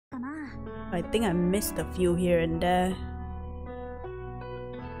I think I missed a few here and there.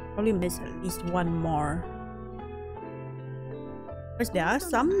 Probably missed at least one more. Because there are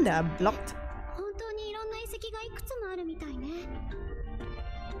some that are blocked.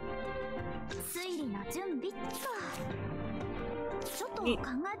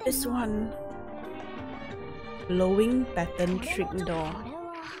 This one. Glowing pattern trick door.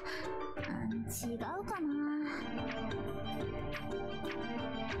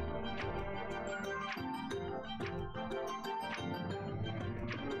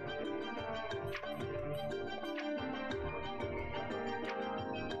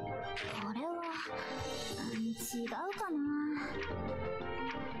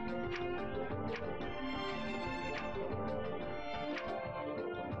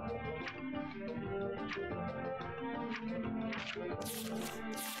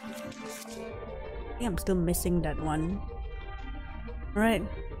 I think I'm still missing that one. Alright,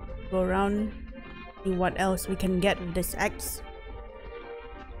 go around, see what else we can get with this axe.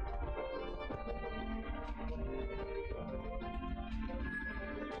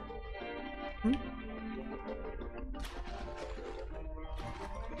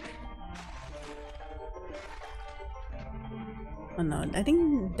 Oh no, I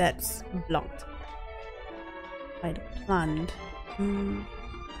think that's blocked by the plant.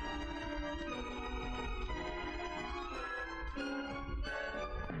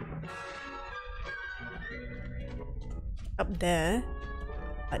 Up there,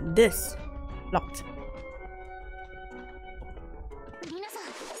 but this blocked.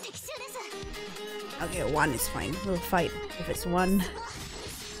 Okay, one is fine. We'll fight if it's one.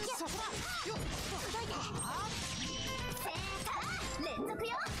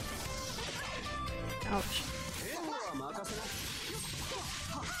 Ouch.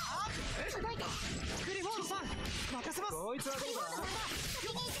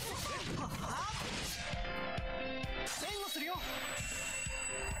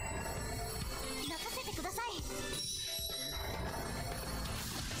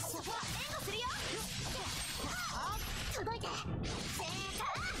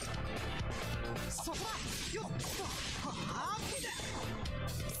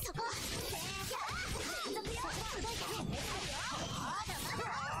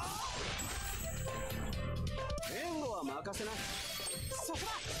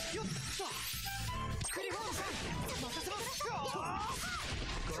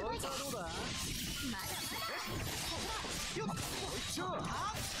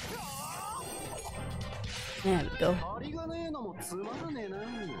 There we go.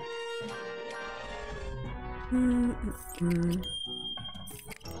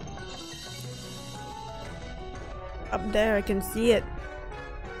 Up there, I can see it.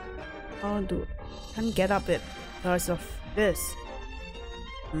 Oh, dude, can't get up it because of this.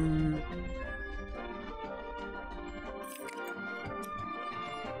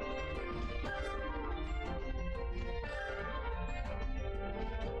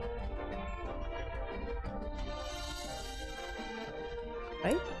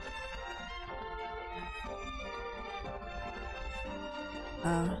 Right?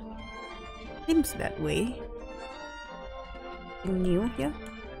 Seems that way. New here.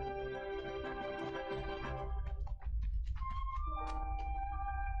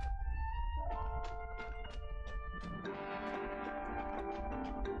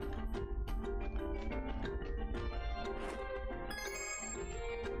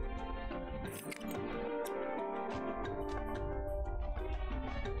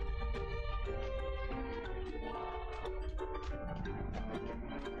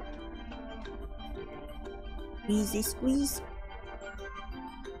 Easy squeeze.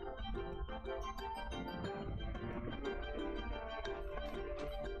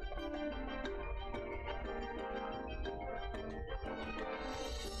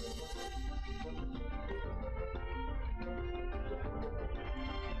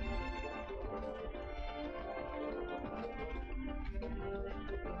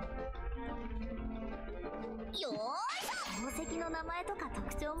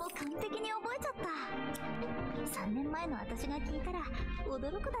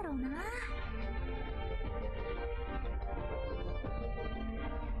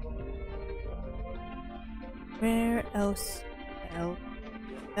 Where else?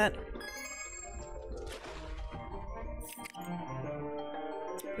 That.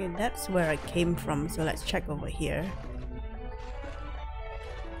 Okay, that's where I came from, so let's check over here.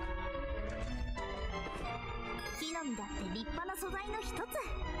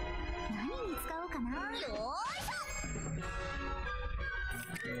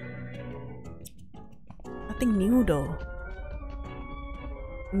 Nothing new though.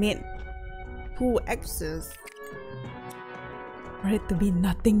 made 2 X's for it to be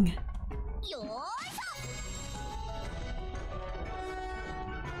nothing.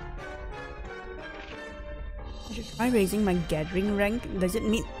 I should try raising my gathering rank. Does it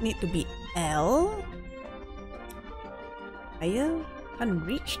need to be L? Higher? Can't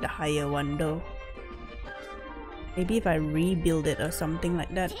reach the higher one though. Maybe if I rebuild it or something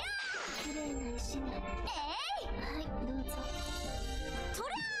like that.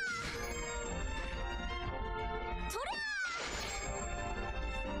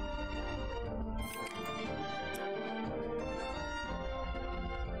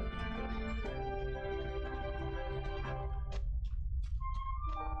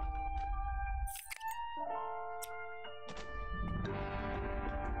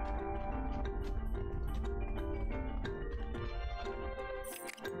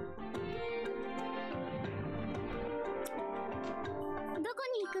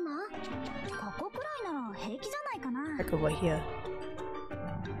 Back over here.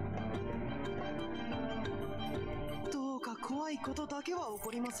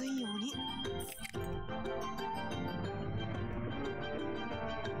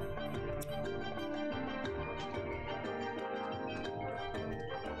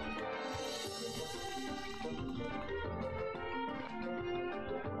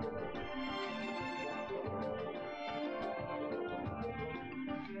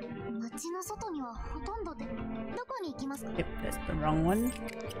 Yep, that's the wrong one.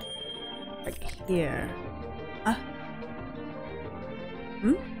 Like here. Ah.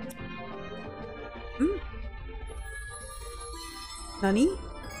 Nani?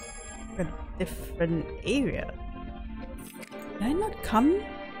 A different area. Did I not come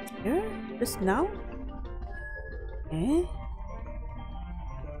here just now? Eh?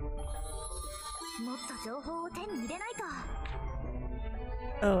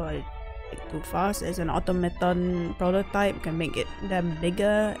 Oh, I too fast. As an automaton prototype, can make them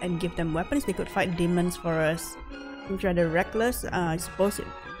bigger and give them weapons. They could fight demons for us. Seems rather reckless. I suppose it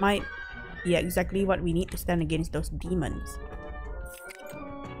might be exactly what we need to stand against those demons.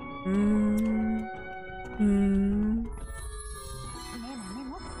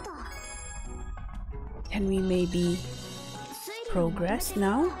 Can we maybe progress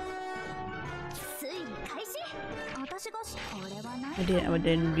now? I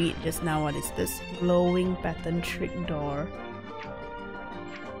didn't read just now. What is this? Glowing pattern trick door.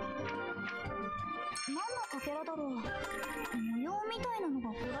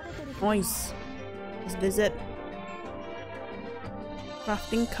 Nice. Is this it?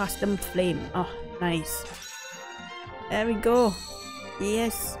 Crafting custom flame. Oh, nice. There we go.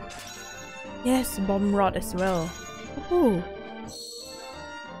 Yes. Yes, bomb rod as well. Ooh.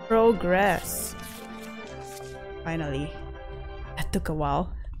 Progress. Finally. That took a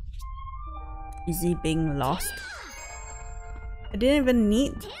while. Easy being lost. I didn't even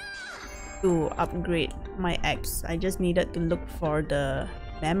need to upgrade my axe. I just needed to look for the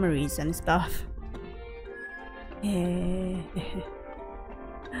memories and stuff. Yeah.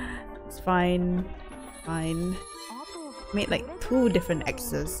 It's fine. Fine. Made like 2 different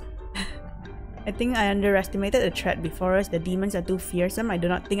axes. I think I underestimated the threat before us. The demons are too fearsome. I do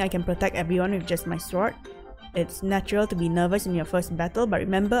not think I can protect everyone with just my sword. It's natural to be nervous in your first battle, but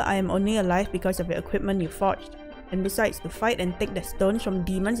remember, I am only alive because of the equipment you forged. And besides, to fight and take the stones from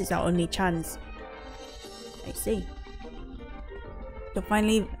demons is our only chance. I see. So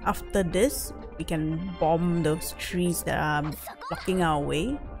finally, after this, we can bomb those trees that are blocking our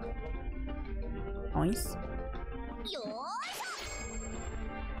way. Nice.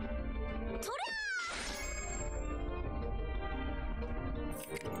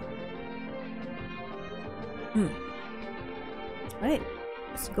 Right,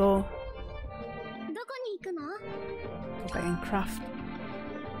 let's go. Go back and craft.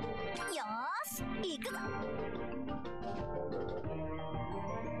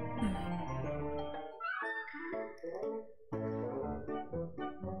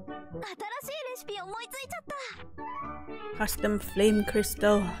 Custom flame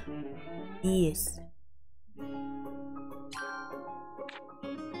crystal. Yes.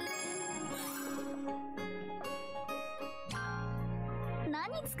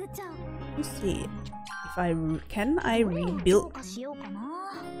 Let's see. If I can I rebuild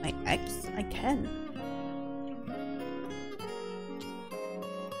my axe? I can.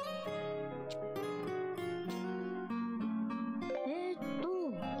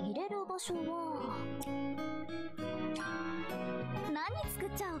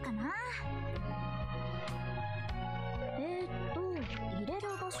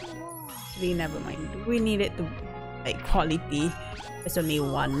 Never mind. Do we need it to like quality. There's only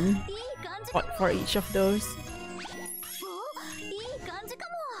one pot for each of those.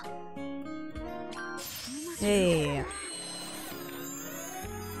 Hey.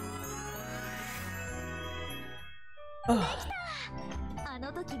 Oh.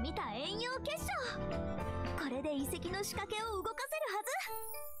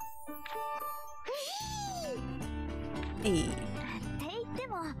 Hey.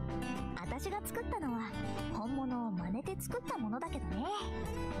 私が作ったのは本物を真似て作ったものだけどね。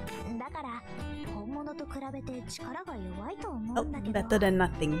だから本物と比べて力が弱いと思うんだけど。 Better than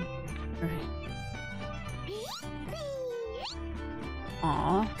nothing.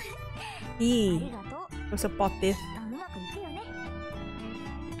 Aww. Hey. So supportive.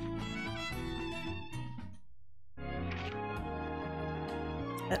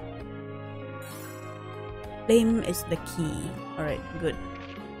 Flame is the key. Alright, good.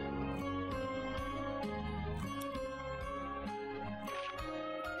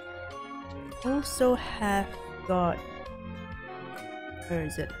 Also have got... Where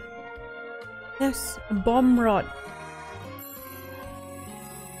is it? Yes, a bomb rod.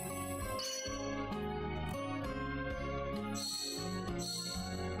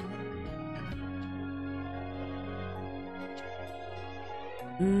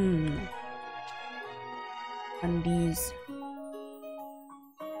 And these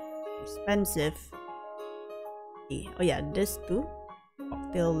expensive. Okay. Oh yeah, this too.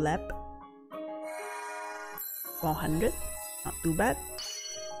 Cocktail lab. 400. Not too bad.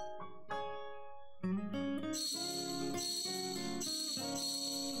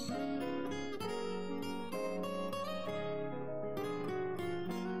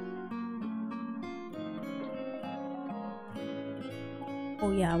 Oh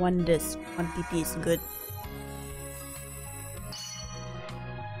yeah, I want this. Quantity is good.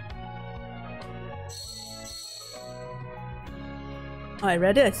 Oh, I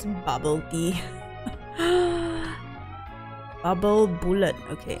read it as bubble tea. Bubble bullet.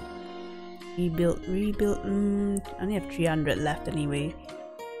 Okay. Rebuild. I only have 300 left anyway.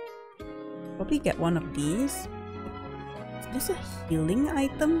 Probably get one of these. Is this a healing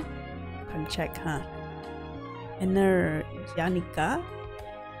item? Can't check, huh? Energenica.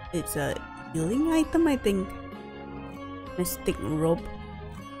 It's a healing item, I think. Mystic rope.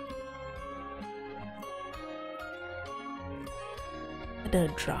 The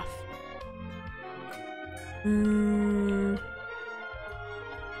draft.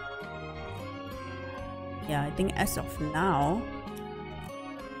 Yeah, I think as of now.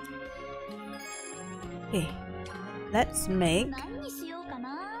 Okay, let's make.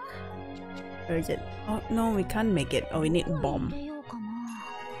 Where is it? Oh no, we can't make it. Oh, we need bomb.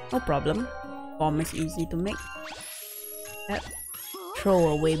 No problem. Bomb is easy to make. Yep.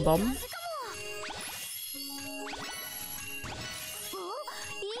 Throw away bomb.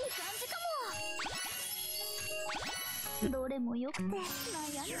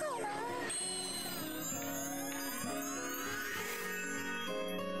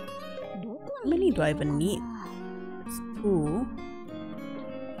 How many do I even need? It's 2.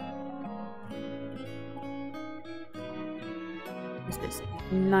 What's this?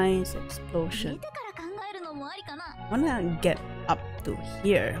 Nice explosion. I wanna get up to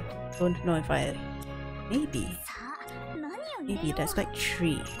here. Don't know if I... Maybe that's like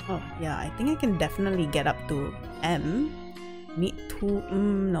 3. Oh yeah, I think I can definitely get up to M. Need 2.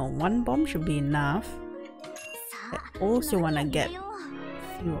 No, 1 bomb should be enough. I also wanna get a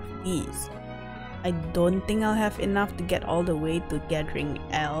few of these. I don't think I'll have enough to get all the way to gathering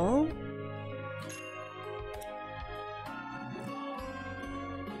L.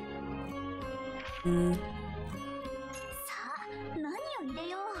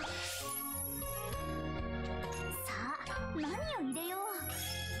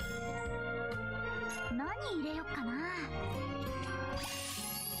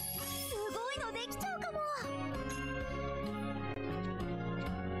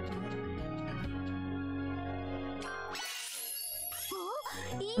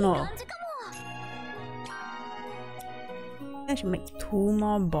 No. I should make 2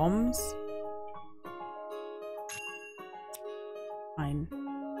 more bombs. Fine.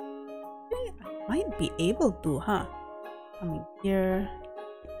 I might be able to, huh? Coming here.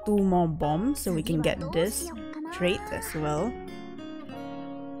 2 more bombs so we can get this trait as well.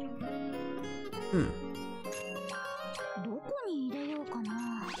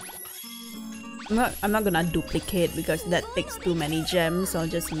 I'm not gonna duplicate because that takes too many gems, so I'll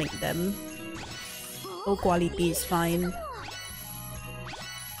just make them. Low quality is fine.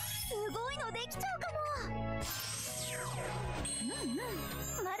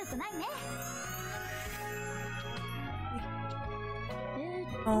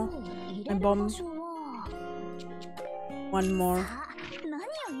 now. My bomb. One more.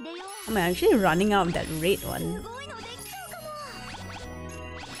 I'm actually running out of that red one.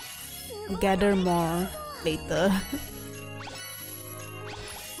 Gather more later.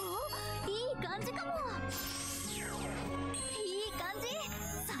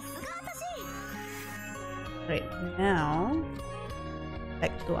 Right now,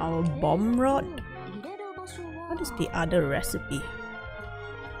 back to our bomb rod. What is the other recipe?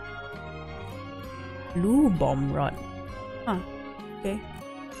 Blue bomb rod. Huh. Okay.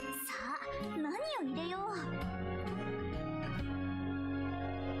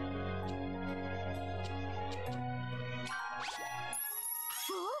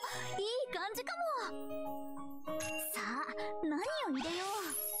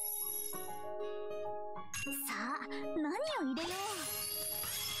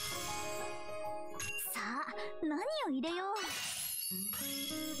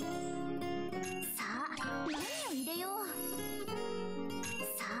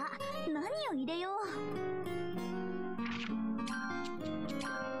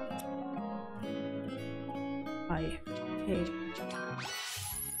 Okay.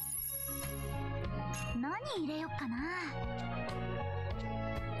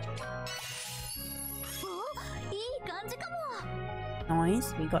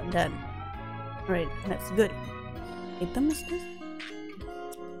 Nice, we got that. Right, that's good. Item is this?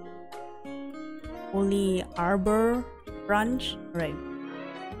 Holy Arbor branch? Right.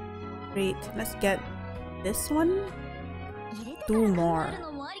 Great, let's get this one. 2 more.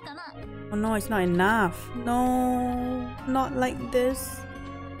 Oh no, it's not enough. No, not like this.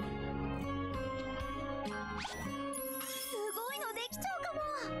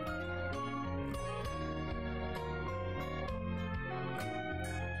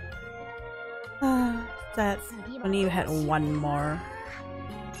 Sad. Only had 1 more.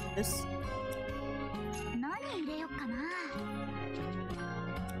 This.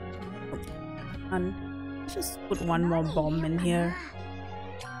 And let's just put 1 more bomb in here.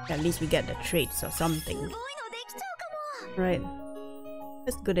 At least we get the traits or something. Right.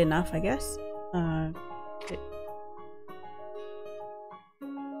 That's good enough, I guess.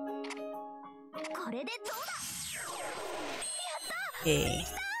 Okay.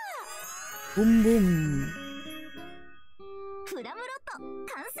 Boom boom.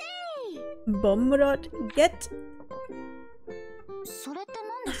 Bomb rod get.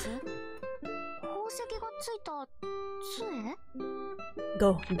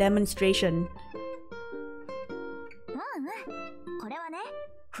 Go, demonstration. これはね、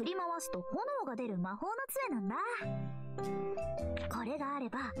振り回すと炎が出る魔法の杖なんだ。これがあれ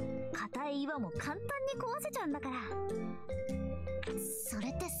ば、硬い岩も簡単に壊せちゃうんだから。それ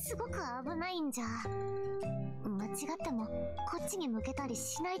ってすごく危ないんじゃ。間違ってもこっちに向けたり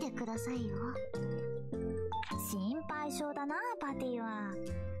しないでくださいよ。心配性だな、パティは。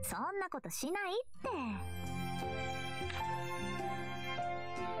そんなことしないって。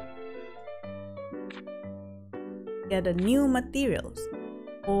Get the new materials.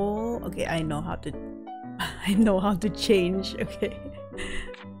 Oh, okay, I know how to I know how to change. Okay.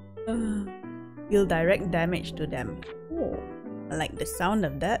 Deal direct damage to them. Oh, I like the sound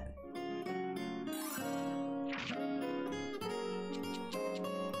of that.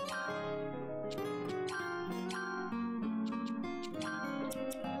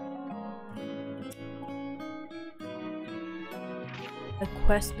 What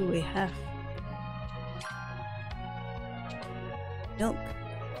quest do we have? Milk.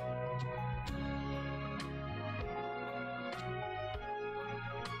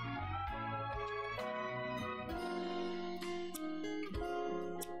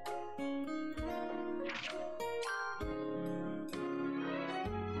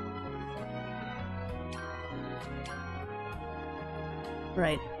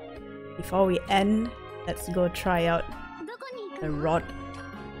 Right. Before we end, let's go try out the rod.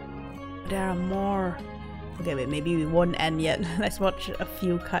 There are more. Okay, wait, maybe we won't end yet. Let's watch a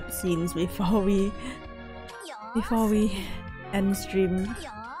few cutscenes before we end stream.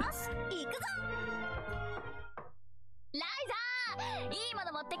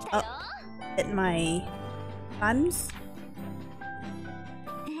 Oh, hit my funds.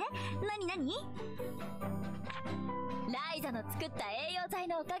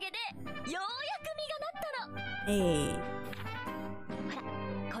 Hey.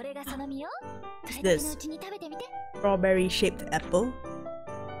 What's this? Strawberry shaped apple?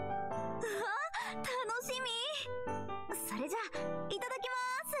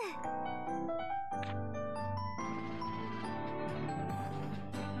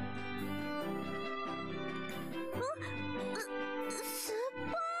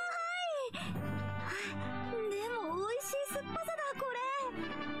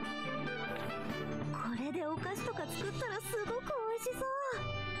 菓子とか作ったらすごく美味しそう。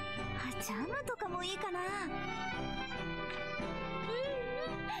ジャムとかもいいかな。考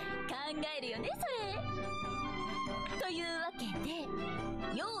えるよねそれ。というわけで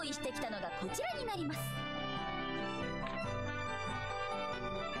用意してきたのがこちらになります。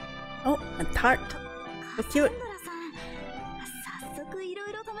Oh, a tart. So cute. カサンドラさん、早速いろ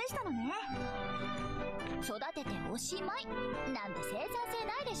いろ試したのね。育てておしまいなんて生産性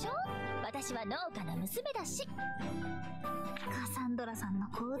ないでしょ。私は農家の娘だし。カサンドラさんの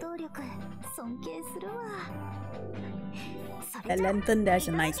行動力尊敬するわ。That lantern there's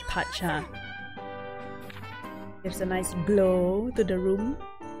a nice touch, huh? Gives a nice glow to the room.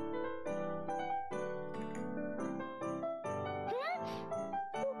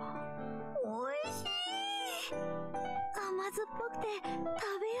 おいしい。甘酸っぱくて食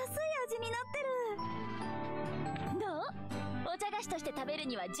べやすい味になってる。どう？お茶菓子として食べる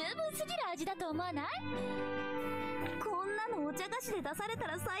には十分すぎる味だと思わない？こんなのお茶菓子で出された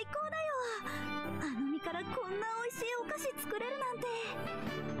ら最高だよ。あの実からこんな美味しいお菓子作れるなんて。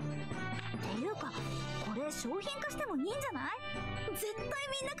っていうかこれ商品化してもいいんじゃない？絶対み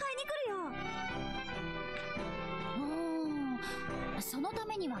んな買いに来るよ。そのた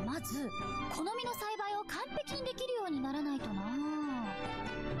めにはまず好みの栽培を完璧にできるようにならないとな。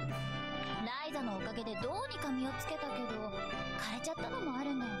ライザのおかげでどうにか実をつけたけど枯れちゃったのもあ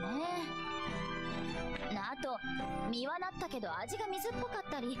るんだよね。あと実はなったけど味が水っぽかっ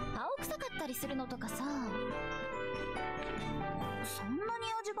たり青臭かったりするのとかさ。そんなに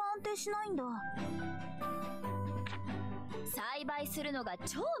味が安定しないんだ。栽培するのが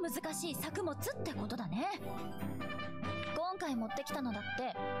超難しい作物ってことだね。今回持ってきたのだっ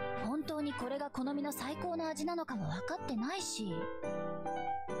て本当にこれが好みの最高の味なのかも分かってないし、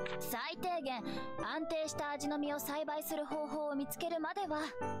最低限安定した味の実を栽培する方法を見つけるまでは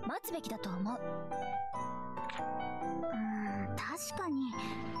待つべきだと思う。確かに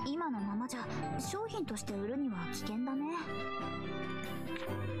今のままじゃ商品として売るには危険だね。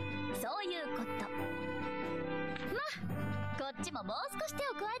そういうこと。こっちももう少し手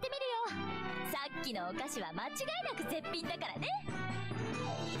を加えてみるよ。さっきのお菓子は間違いなく絶品だからね。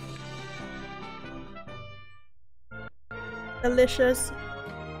Delicious.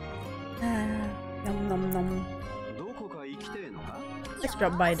 Nom nom nom. Let's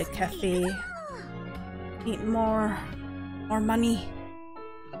drop by the cafe. Need more money.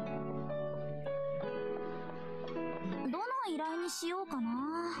 どの依頼にしようかな。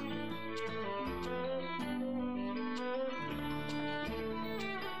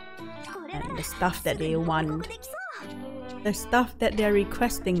And the stuff that they want. The stuff that they're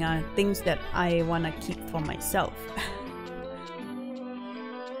requesting are things that I wanna keep for myself.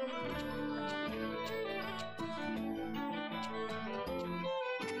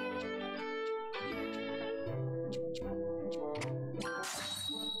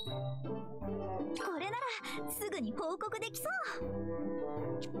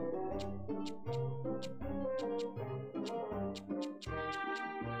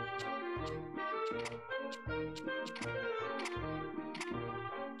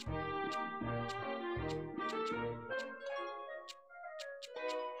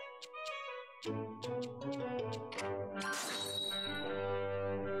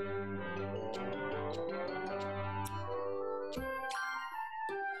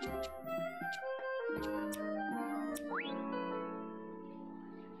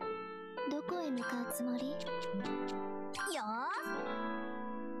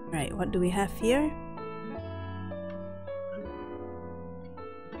 Right, what do we have here?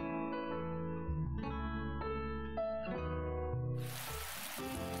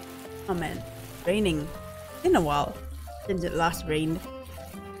 Oh man, raining. In a while since it last rained.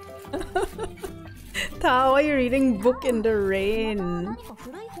 Tao, why are you reading book in the rain?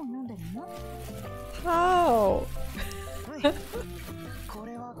 How?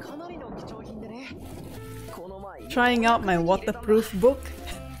 Trying out my waterproof book.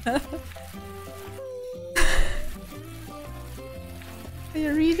 Are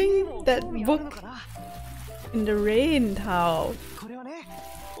you reading that book in the rain, Tao?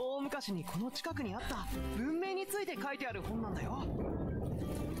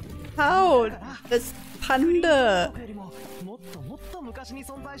 How? That's thunder. What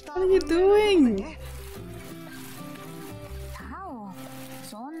are you doing?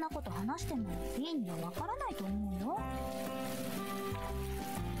 そんなこと話してもフィーにはわからないと思うよ。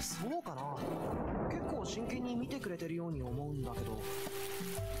そうかな。結構真剣に見てくれてるように思うんだけど。どう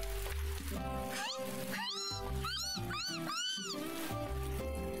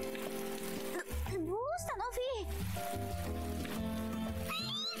したのフィー？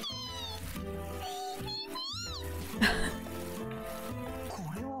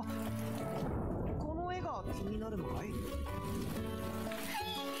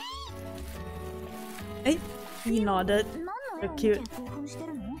 Hey, he nodded. So cute.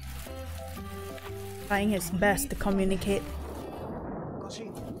 Trying his best to communicate. 昔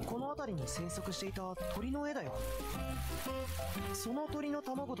この辺りに生息していた鳥の絵だよ。その鳥の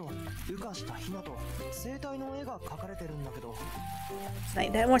卵と羽化したヒナと生態の絵が描かれてるんだけど。It's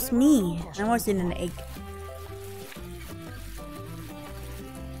like that was me. I was in an egg.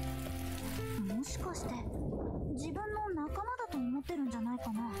 もしかして自分の仲間だと思ってるんじゃない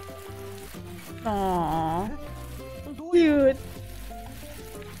かな。Aww, どういう cute.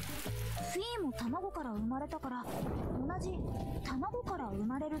 フィーも卵から生まれたから同じ卵から生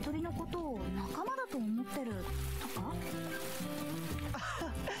まれる鳥のことを仲間だと思ってるとか。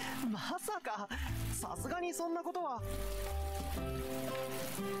まさか、さすがにそんなことは。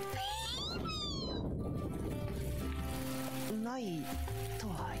ないと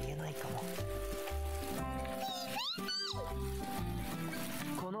は言えないかも。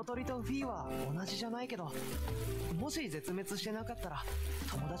この鳥とフィーは同じじゃないけど、もし絶滅してなかったら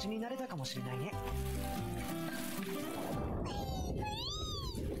友達になれたかもしれないね。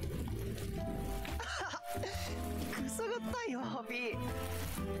くすぐったいよ、フィー。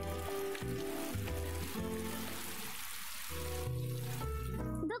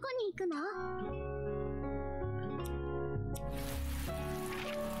どこに行くの？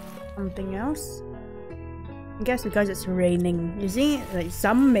 Something else? I guess because it's raining. You see, like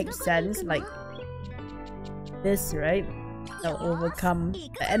some make sense, like this, right? They'll overcome.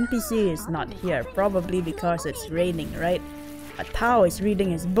 The NPC is not here, probably because it's raining, right? But Tao is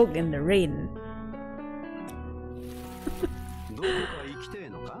reading his book in the rain.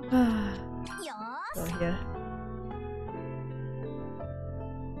 So here.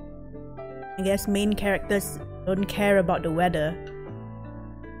 I guess main characters don't care about the weather.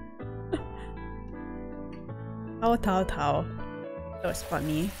 Tao. That was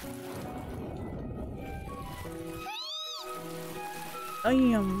funny.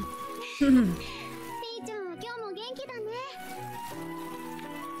 Damn.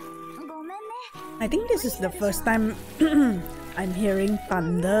 I think this is the first time I'm hearing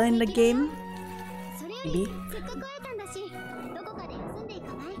thunder in the game. Maybe.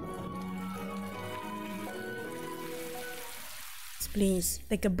 Please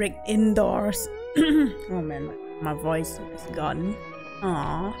take a break indoors. Oh man, my voice is gone.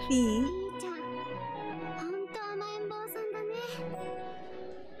 Aww, Fee.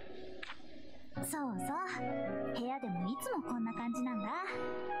 そうそう、部屋でもいつもこんな感じなんだ。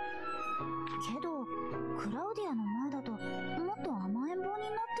けどクラウディアの前だともっと甘えん坊になっ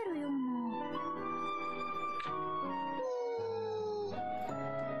てるような。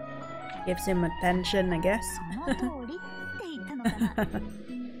Gives him attention, I guess. その通りって言ったのかな。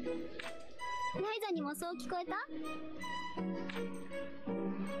ライザにもそう聞こえた？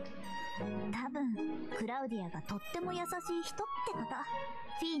多分クラウディアがとっても優しい人ってこと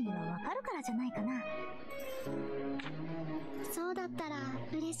フィーにはわかるからじゃないかな。そうだったら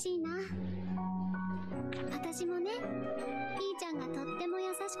嬉しいな。私もね、フィーちゃんがとっても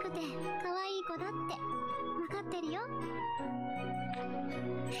優しくて可愛い子だってわかってるよ。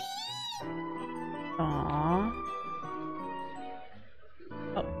Aww.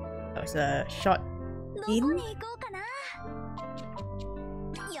 Oh, that was a short ど scene. こに行こうかな。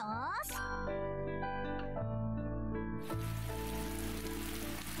よーし。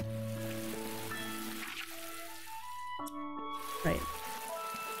Right.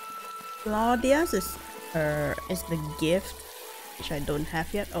 Claudia's is the gift, which I don't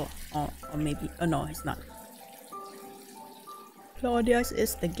have yet. Or maybe. Oh no, it's not. Claudia's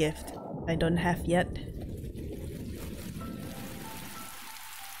is the gift I don't have yet.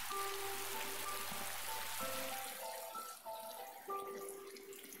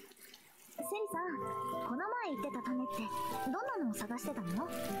 セリさん、この前言ってた種ってどんなのを探してたの？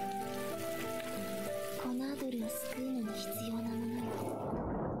コナードルを救うのに必要なものよ。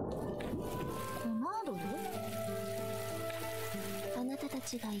コナードル？あなたた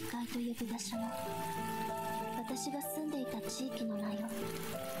ちが異界と呼ぶ場所の私が住んでいた地域の名よ。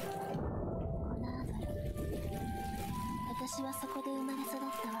コナードル。私はそこで生まれ育ったわ。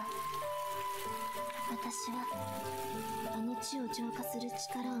私はあの地を浄化する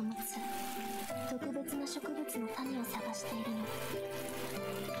力を持つ特別な植物の種を探しているの。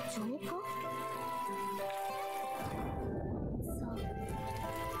浄化？そう。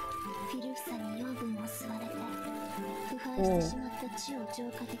フィルフサに養分を吸われて腐敗してしまった地を浄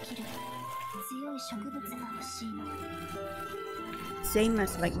化できる強い植物が欲しいの。 Same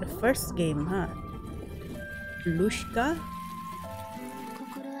as like the first game, huh? Lushka?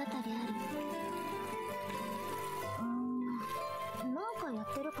 心当たりある？なんからや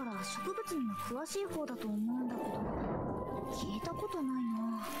ってるから植物にも詳しい方だと思うんだけど、聞いたことない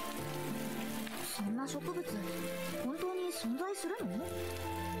な。そんな植物本当に存在するの？わ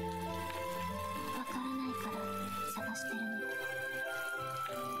からないから探してるの。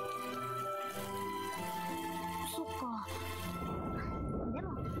そっか。でも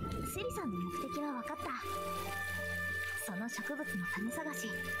セリさんの目的は分かった。その植物の種探し、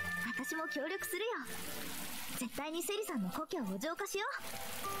私も協力するよ。絶対にセリさんの故郷を浄化しよ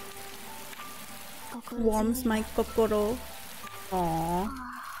う。Warms my kokoro. Aww.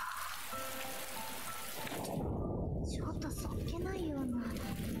 ちょっとそっけないような。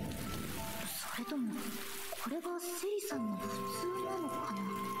それともこれがセリさんの普通なのかな。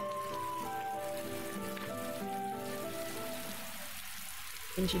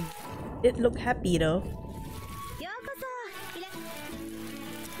And she did look happy though. ようこそ。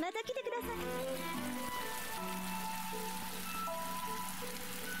また来てくださ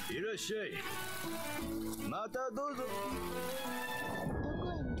い。いらっしゃい。またどうぞ。ど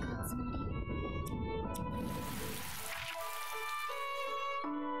こへ向かうつも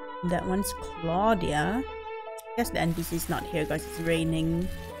り？ That one's Claudia. Guess the NPC is not here because it's raining.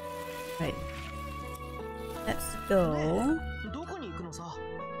 Right. Let's go. どこに行くのさ。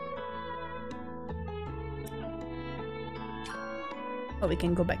 Oh, we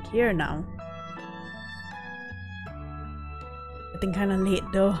can go back here now. Getting kind of late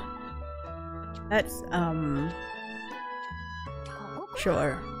though. Let's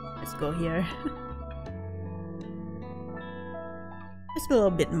sure. Let's go here. Just a little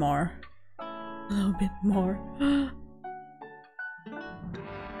bit more. A little bit more. I'm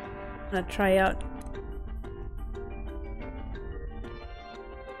gonna try out.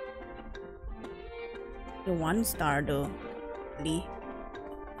 The 1 star though. Really.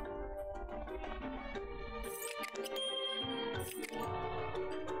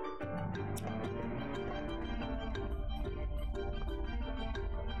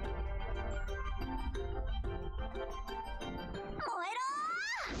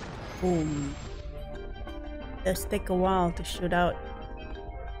 Boom. Does take a while to shoot out.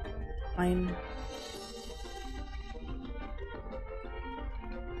 Fine.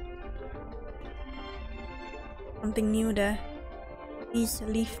 Something new there. Please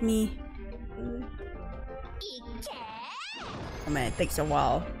leave me. Oh man, it takes a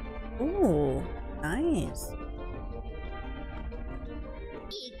while. Ooh, nice.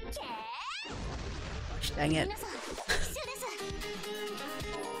 Gosh, dang it.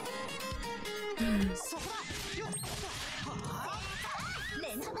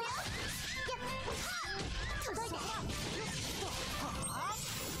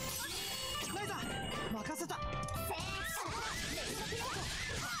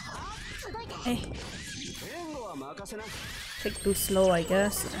 Hey. Take too slow, I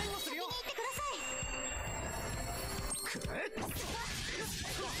guess.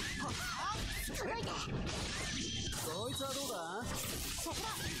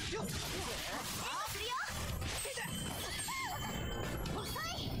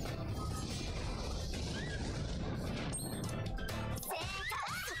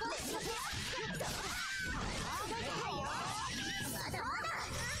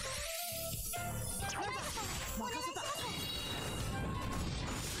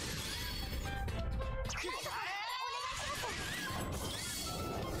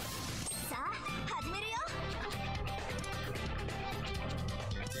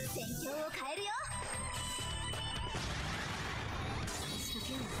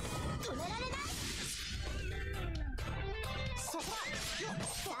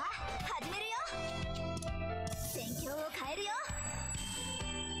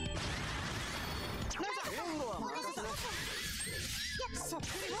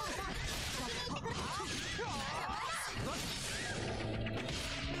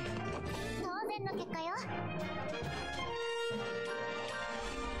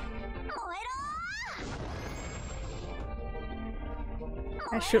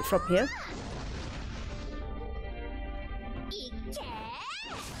 I shoot from here.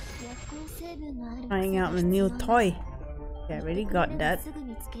 Trying out a new toy. Okay, I already got that.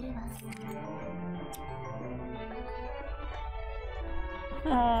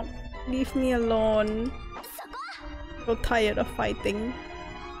 Oh, leave me alone. So tired of fighting.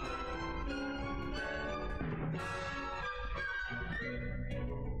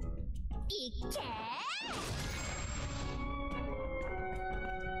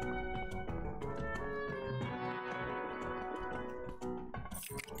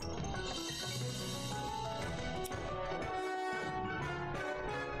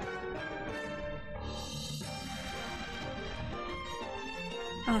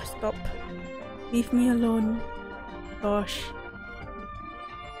 Ah, stop. Leave me alone. Gosh.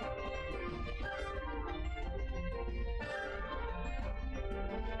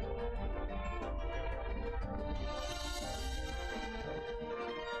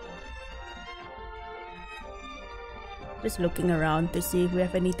 Just looking around to see if we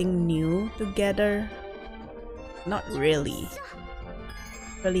have anything new to gather. Not really.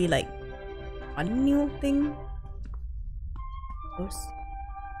 Really like one new thing.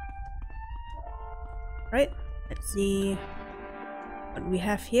 Right, let's see what we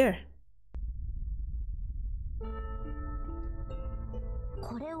have here.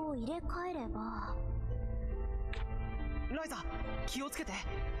 これを入れ替えれば。ライザ、気をつけて。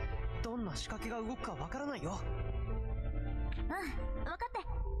どんな仕掛けが動くかわからないよ。分かっ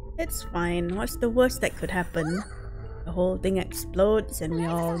て。 It's fine. What's the worst that could happen? The whole thing explodes and we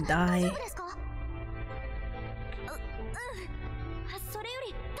all die. それよ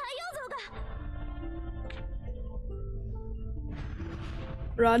り太陽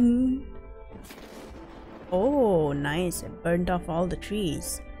像が。 Run! Oh, nice. It burned off all the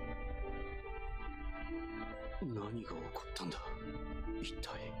trees. 何が起こったんだ一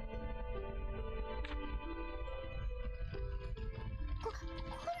体。今度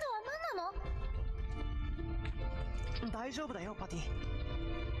は何なの？大丈夫だよパティ。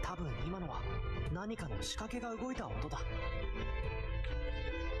多分今のは何かの仕掛けが動いた音だ。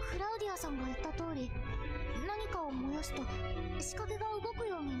クラウディアさんが言った通り、何かを燃やすと仕掛けが動く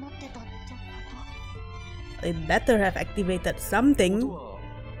ようになってたってこと？ They better have activated something.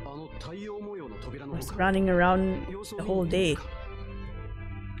 Was running around the whole day.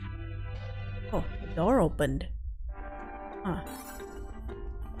 Oh, the door opened. Huh.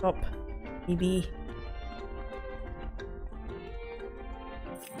 Stop. Maybe.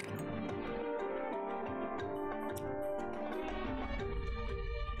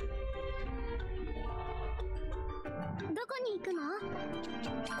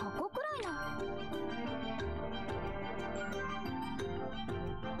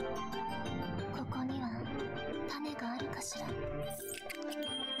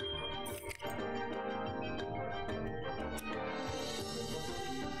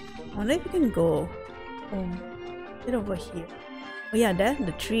 I wonder if we can go get over here. Oh yeah, there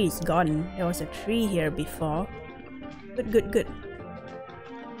the tree is gone. There was a tree here before. Good, good, good.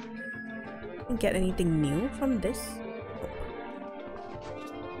 Didn't get anything new from this.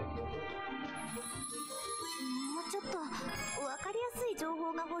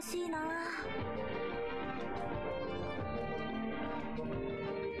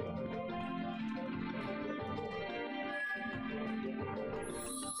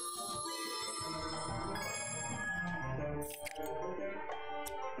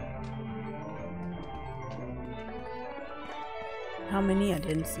 How many? I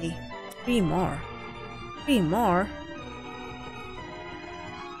didn't see. 3 more. 3 more?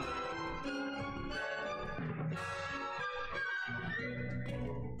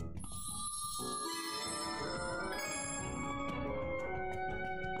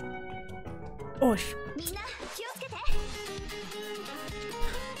 Oh sh...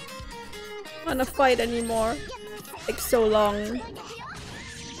 I don't wanna fight anymore. Takes so long.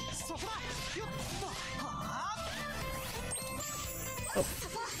 Oh.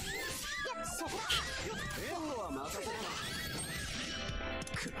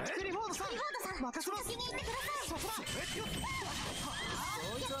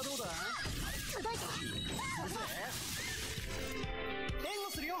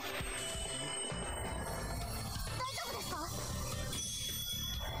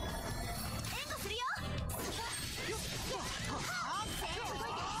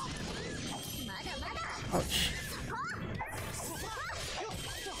 Ouch.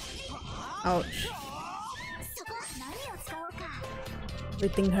 Ouch.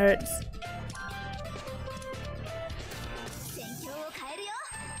 Everything hurts.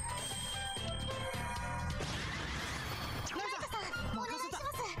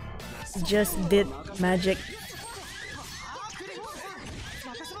 Just did magic.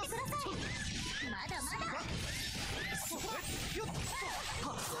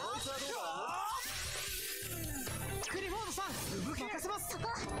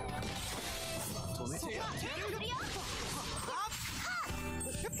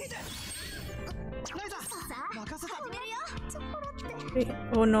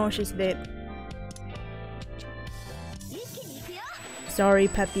 Oh no, she's dead. Sorry,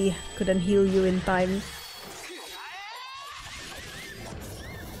 Patty. Couldn't heal you in time.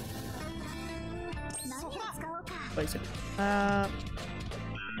 What is it?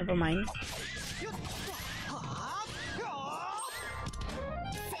 Never mind.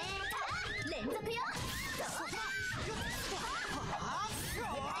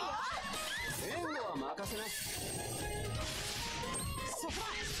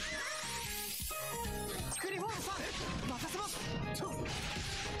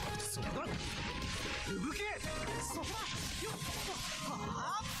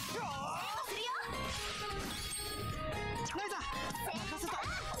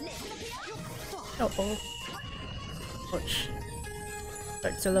 Uh-oh. Ouch.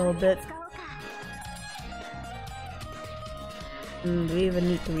 Hurts a little bit. Do we even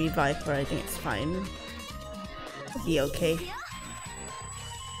need to revive her? I think it's fine. It'll be okay.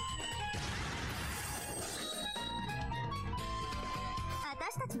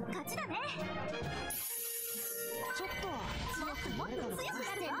 私たちの勝ちだね。ちょっともっと強く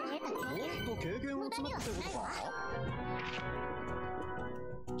なるぞ。もっと経験を積めってことか。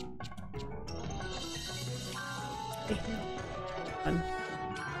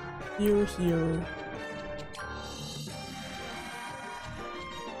 Heal, heal.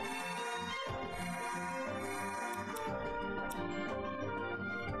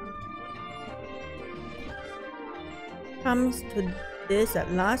 Comes to this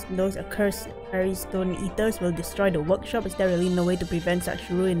at last, those accursed fairy stone eaters will destroy the workshop. Is there really no way to prevent such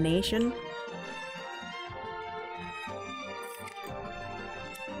ruination?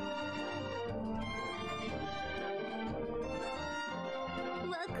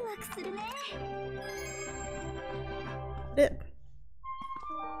 It.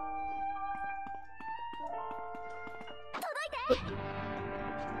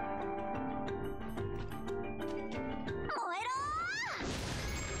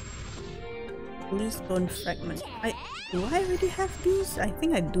 Police stone fragment. Do I already have these? I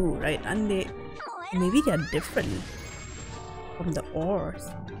think I do, right? And maybe they're different from the ores.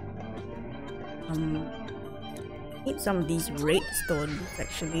 Need some of these red stones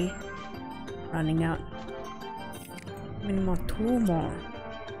actually. Running out. How many more? 2 more.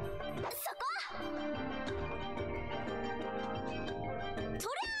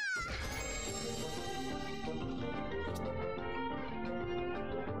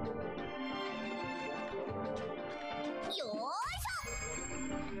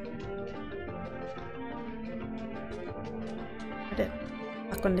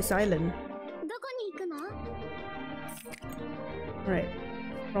 Back on this island. Right.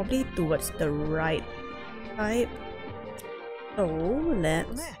 Probably towards the right side. So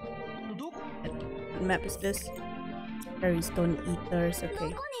let's... What map is this? Fairy stone eaters.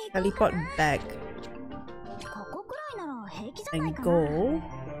 Okay. Teleport back. And go.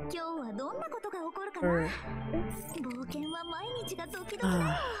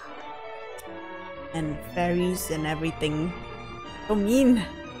 And fairies and everything. So mean.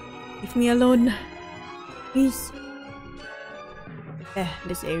 Leave me alone. Please.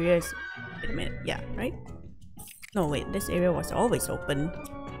 This area is... Wait a minute. Yeah, right? No, wait. This area was always open.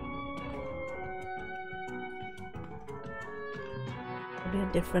 Maybe a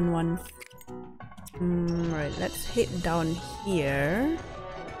different one. Right, let's head down here.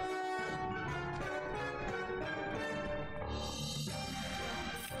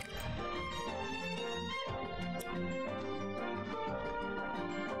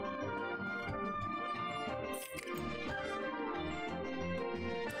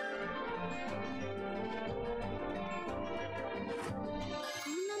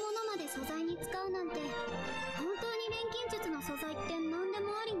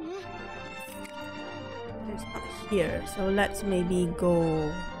 It's not here, so let's maybe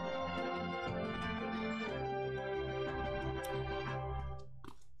go...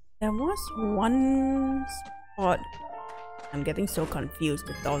 There was one spot... I'm getting so confused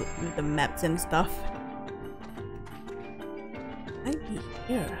with all with the maps and stuff. Might be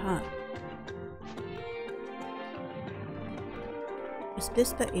here, huh? Is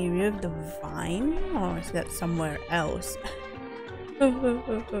this the area of the vine, or is that somewhere else?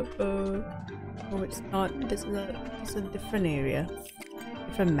 Oh, it's not. This is a different area.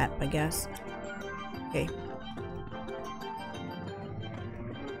 Different map, I guess. Okay.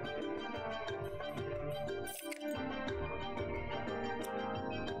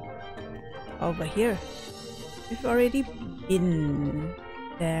 Over here. We've already been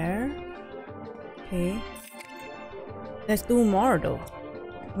there. Okay. There's 2 more though.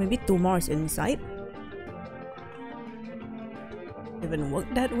 Maybe 2 more is inside? Even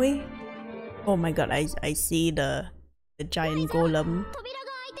work that way? Oh my god, I see the giant golem.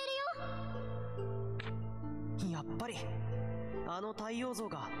 やっぱりあの太陽像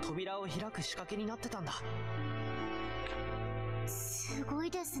が扉を開く仕掛けになってたんだ。すごい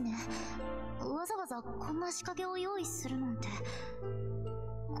ですね。わざわざこんな仕掛けを用意するなんて。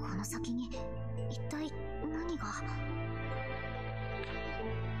この先に一体何が。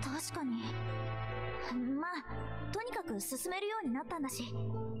確かに。まあ、とにかく進めるようになったんだし、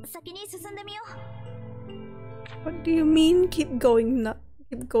先に進んでみよう。What do you mean keep going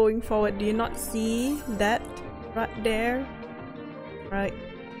forward? Do you not see that right there? Right.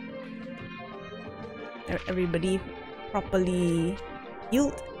 Everybody properly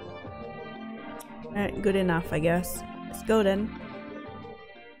healed. Alright, good enough, I guess. Let's go then.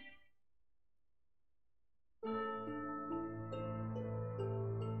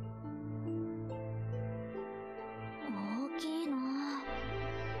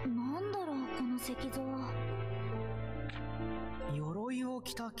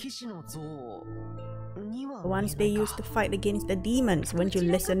 The ones they used to fight against the demons. Weren't you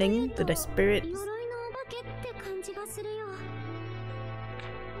listening to the spirits?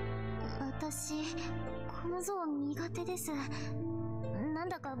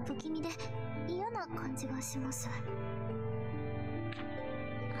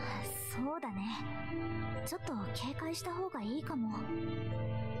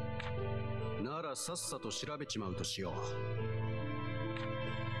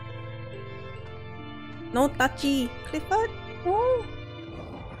 No touchy! Clifford! No!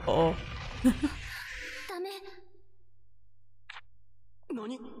 Uh-oh.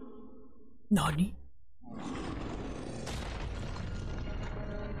 Nani?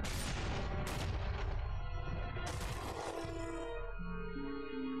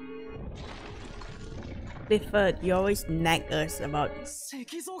 Clifford, you always nag us about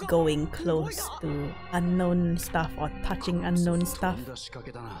going close to unknown stuff or touching unknown stuff.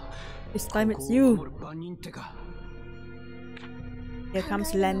 This time it's you. Here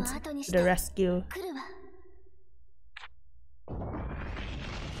comes Lent to the rescue.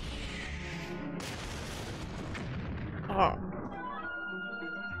 Oh.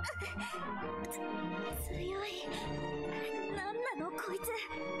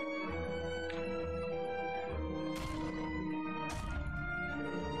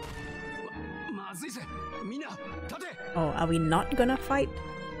 Oh, are we not gonna fight?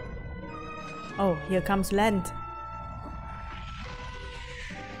 Oh, here comes Lent.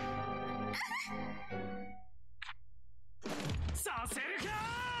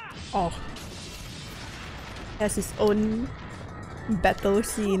 Oh. Has his own battle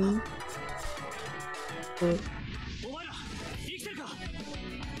scene. Oh.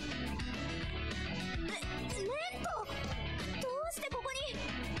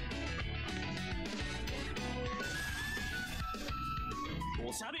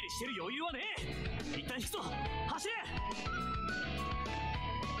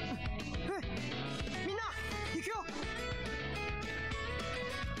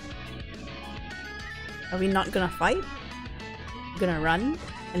 Are we not gonna fight? Gonna run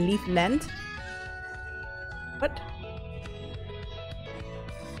and leave Lent? What?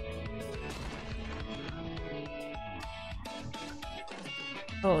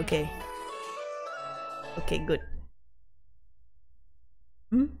 Oh, okay. Okay, good.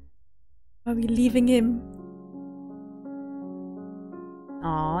 Are we leaving him?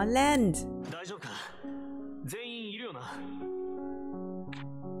 Aw, Lent!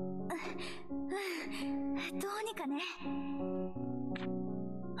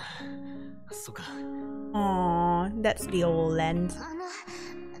 Aw, that's the old Lent.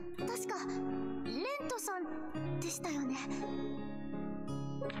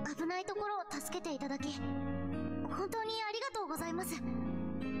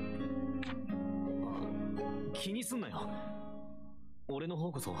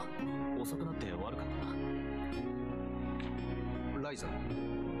 Ryza,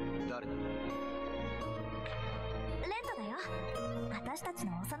 誰だ? レントだよ。私たち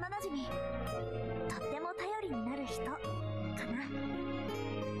の幼馴染。とっても頼りになる人かな。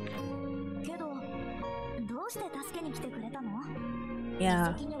けど、どうして助けに来てくれたの?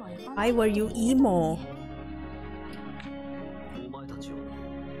 Yeah. Why were you emo? お前たちを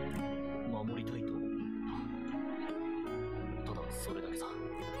守りたいと。ただそれだけさ。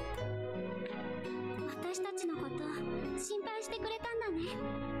私たちのこと心配してくれたんだね。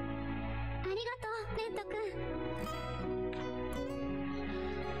ありがとう、レント君。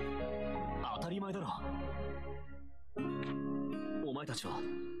当たり前だろ。お前たちは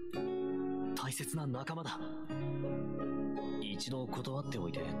大切な仲間だ。一度断ってお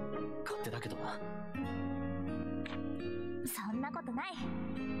いて勝手だけどな。そんなことない。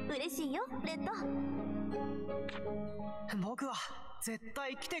嬉しいよ、レント。僕は絶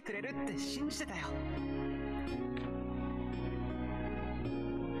対来てくれるって信じてたよ。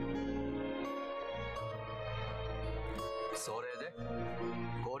それで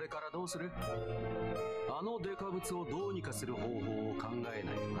これからどうする？あのデカブツをどうにかする方法を考え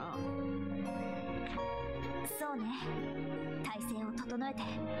ないとな。そうね。体勢を整えて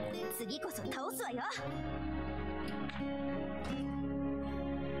次こそ倒すわよ。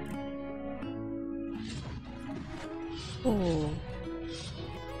Oh.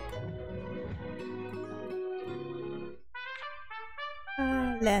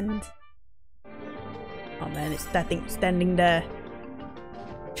 Land. man, it's standing there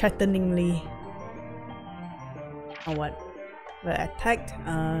threateningly. Oh, what? We're attacked.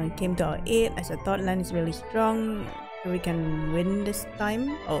 Came to our aid as I thought land is really strong. So we can win this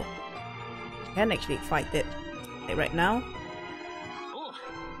time. Oh, we can actually fight it. Like right now.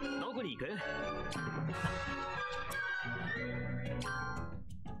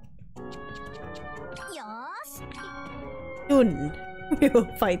 Soon we will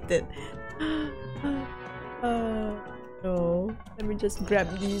fight it. No. Let me just grab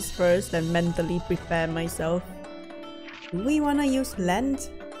these first and mentally prepare myself. Do we wanna use land?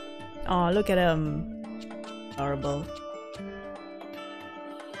 Oh, look at him. Horrible.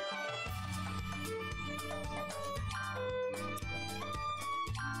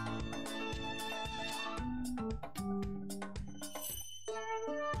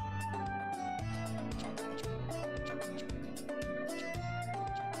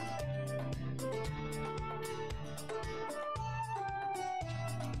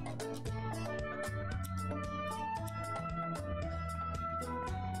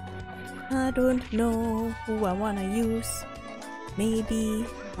 I don't know who I wanna use. Maybe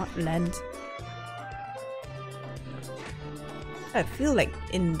not land. I feel like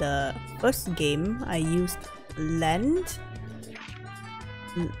in the first game I used land.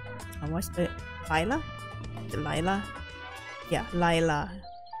 What's the Lila? Lila? Yeah, Lila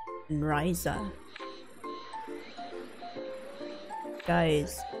and Ryza.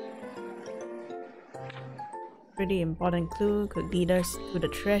 Guys, pretty important clue could lead us to the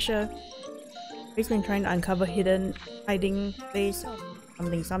treasure. He's been trying to uncover hiding place,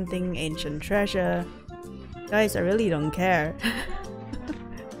 something ancient treasure. Guys, I really don't care.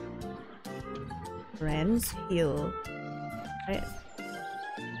 Friends heal. Right.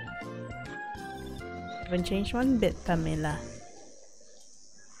 Haven't changed one bit, Pamela.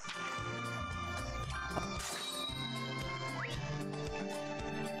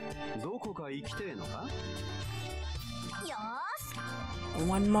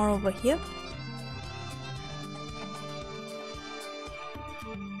 One more over here.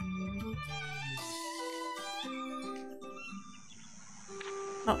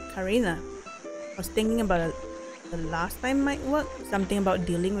 Oh, Karina. I was thinking about the last time might work. Something about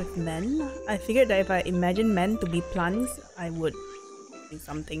dealing with men. I figured that if I imagine men to be plants, I would do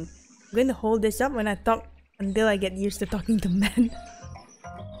something. I'm going to hold this up when I talk until I get used to talking to men.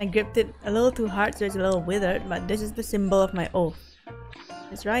 I gripped it a little too hard so it's a little withered, but this is the symbol of my oath.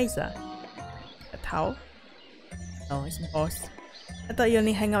 It's Ryza. A towel? Oh, it's boss. I thought you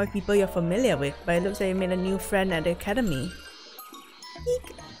only hang out with people you're familiar with, but it looks like you made a new friend at the academy.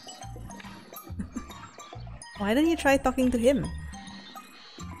 Eek. Why don't you try talking to him?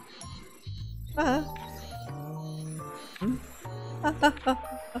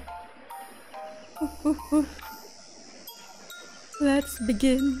 Let's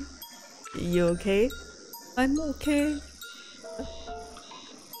begin. You okay? I'm okay.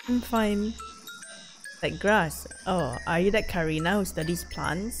 I'm fine. Like grass. Oh, are you that Karina who studies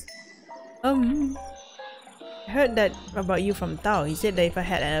plants? I heard that about you from Tao. He said that if I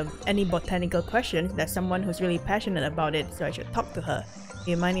had any botanical questions, there's someone who's really passionate about it, so I should talk to her.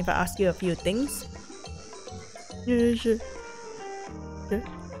 Do you mind if I ask you a few things? Yeah, sure. Sure.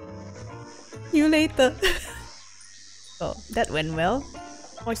 See you later. Oh, that went well.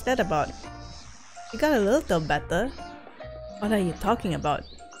 What's that about? You got a little better. What are you talking about?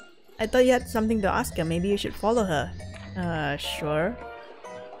 I thought you had something to ask her. Maybe you should follow her. Sure.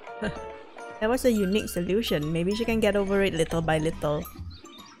 That was a unique solution. Maybe she can get over it little by little.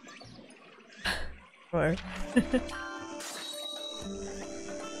 Sure.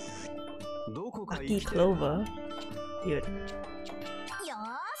 Lucky clover. Cute.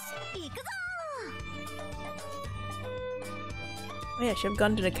 Oh yeah, I should have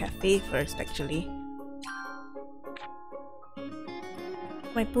gone to the cafe first actually.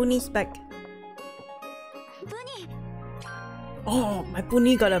 My pony's back. Oh, my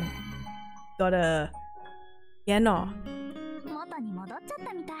pony got a piano.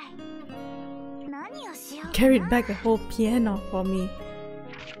 Carried back a whole piano for me.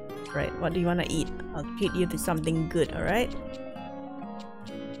 Right, what do you want to eat? I'll treat you to something good, alright?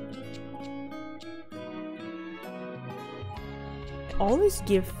 I always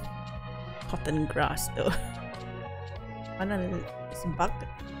give cotton grass though. Wanna some bug?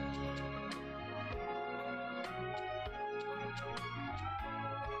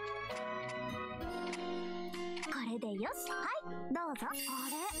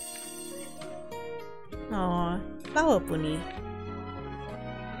 Oh, flower pony.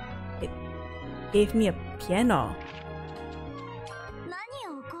 It gave me a piano.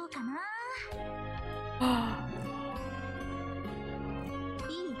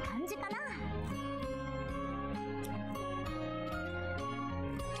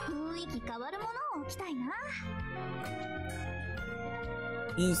 気変わるものを置きたいな。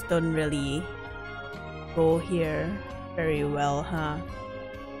 These don't really go here very well, huh?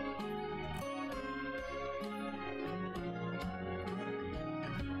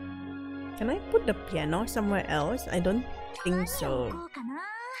 Can I put the piano somewhere else? I don't think so. 何を置こうかな。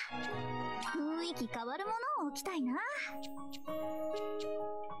雰囲気変わるものを置きたいな。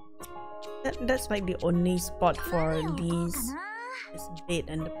 That's like the only spot for 何を置こうか these な。 this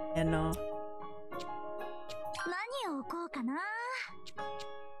bed and the piano. 何を置こうかな。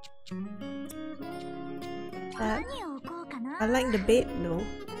 That, 何を置こうかな。 I like the bed though.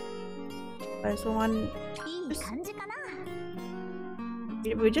 I just want いい感じかな。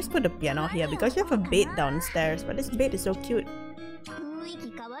 we just put the piano here because we have a bed downstairs, but this bed is so cute. 雰囲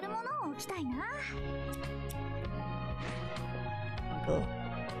気変わるものを置きたいな。 Cool.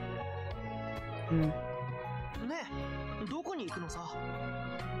 ねえ、どこに行くのさ。よ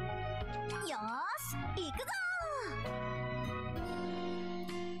ーし、行くぞ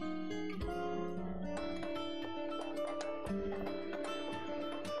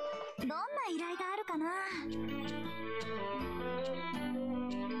ー。どんな依頼があるかな。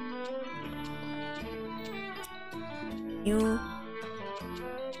 New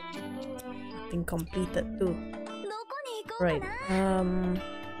nothing completed too. どこに行こうか Right. な。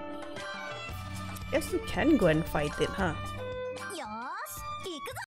 Guess we can go and fight it, huh?